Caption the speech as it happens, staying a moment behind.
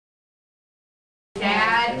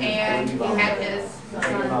side, and he had his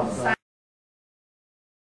son.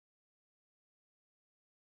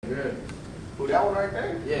 Who, that one right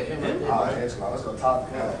there? Yeah, him right there. Oh, excellent. Let's go talk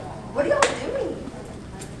to him. What are y'all doing?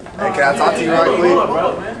 Hey, can I talk to you right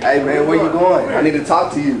quick? Hey, man, where you going? I need to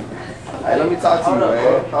talk to you. Hey, let me talk to you,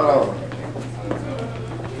 man. Hold on.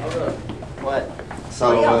 What?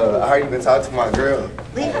 So, I heard you been talking to my girl.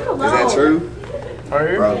 Leave him alone. Is that true?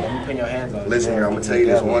 Her? Bro, You putting your hands on listen here, I'm going to tell you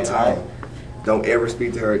this one time. Don't ever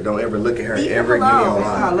speak to her. Don't ever look at her ever again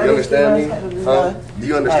online. You understand me? Huh? Do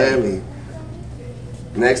you understand me?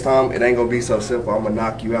 Next time, it ain't going to be so simple. I'm going to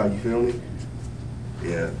knock you out. You feel me?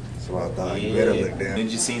 Yeah. That's what I thought. You better look down. It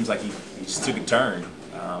just seems like he just took a turn.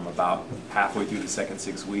 About halfway through the second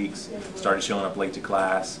 6 weeks, started showing up late to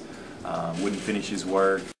class, wouldn't finish his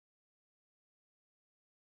work.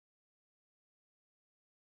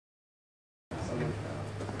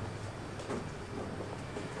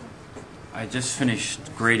 I just finished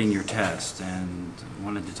grading your test and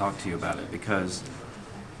wanted to talk to you about it because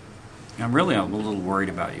I'm a little worried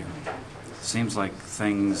about you. It seems like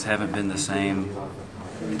things haven't been the same.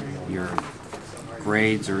 Your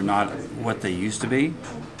grades are not what they used to be.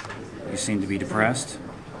 You seem to be depressed.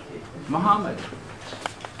 Muhammad.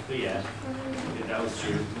 Yeah, that was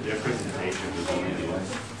true. Their presentation was on anyway.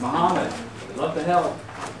 Muhammad, love the help.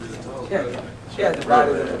 She had the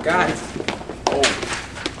body of the guys. Oh.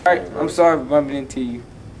 Alright, I'm sorry for bumping into you.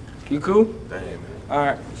 You cool? Dang, man.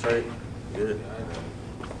 Alright. Straight. Good.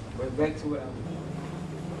 But back to what I was.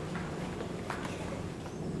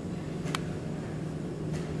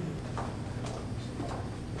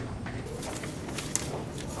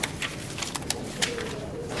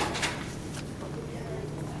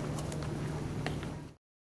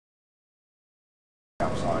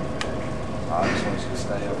 I'm sorry, man. I just want you to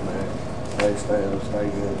stay up, man. Stay up, stay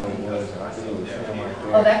good.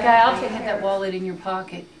 Oh, that guy also had that wallet in your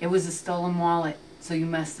pocket. It was a stolen wallet, so you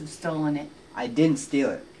must have stolen it. I didn't steal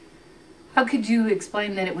it. How could you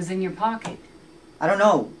explain that it was in your pocket? I don't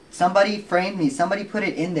know. Somebody framed me. Somebody put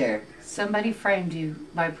it in there. Somebody framed you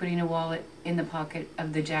by putting a wallet in the pocket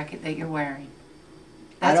of the jacket that you're wearing.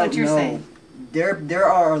 That's what you're saying. There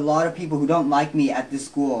are a lot of people who don't like me at this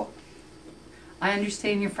school. I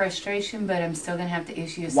understand your frustration, but I'm still going to have to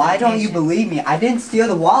issue a citation. Why don't you believe me? I didn't steal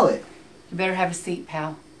the wallet. You better have a seat,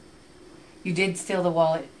 pal. You did steal the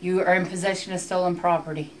wallet. You are in possession of stolen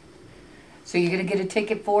property. So you're going to get a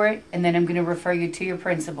ticket for it, and then I'm going to refer you to your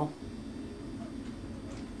principal.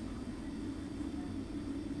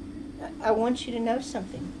 I want you to know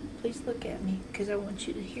something. Please look at me, because I want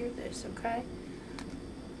you to hear this, okay?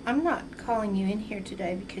 I'm not calling you in here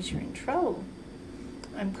today because you're in trouble.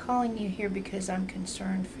 I'm calling you here because I'm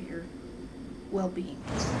concerned for your well-being.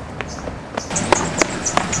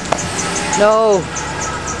 No.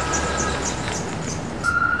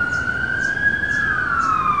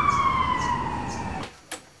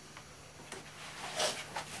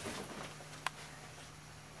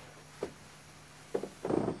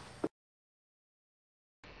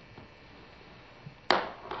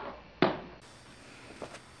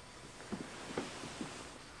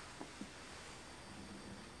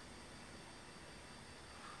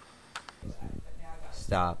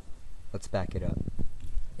 Stop. Let's back it up.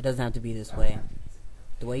 It doesn't have to be this way.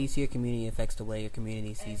 The way you see your community affects the way your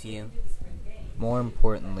community sees you. More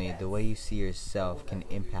importantly, the way you see yourself can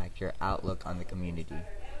impact your outlook on the community.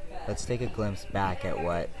 Let's take a glimpse back at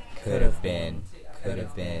what could have been, could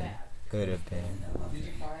have been, could have been.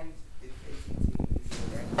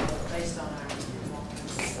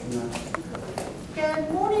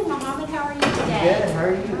 Good morning, Muhammad. How are you today? Good. How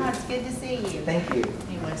are you? Oh, it's good to see you. Thank you.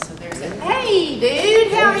 Anyway, so there's a... Hey,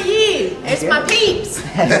 dude. How are you? It's my peeps.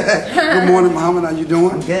 Good morning, Muhammad. How you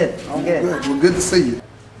doing? I'm good. I'm good. Good. Well, good to see you.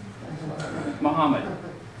 Muhammad,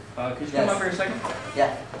 could you come up for a second?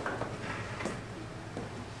 Yeah.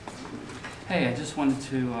 Hey, I just wanted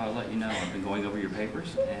to let you know I've been going over your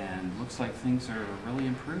papers, and looks like things are really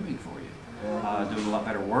improving for you. Doing a lot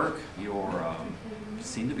better work. You're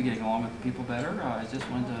seem to be getting along with people better. I just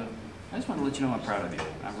wanted to let you know I'm proud of you.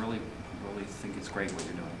 I really think it's great what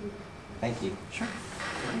you're doing. Thank you. Sure.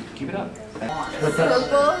 Keep it up.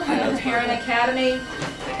 Purple, Parent Academy.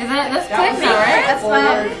 That's quick now, right? That's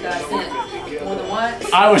fine. More than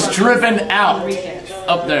once. I was tripping out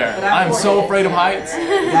up there. I'm so afraid of heights.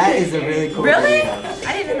 That is a really cool Really? video.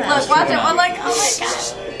 I didn't know. Look, watch it. I'm like, oh my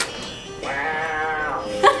gosh.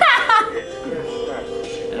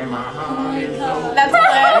 That's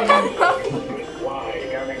hilarious.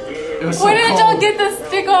 It was so Where did cold. y'all get this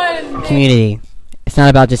stick on? Community. It's not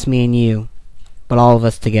about just me and you, but all of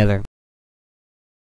us together.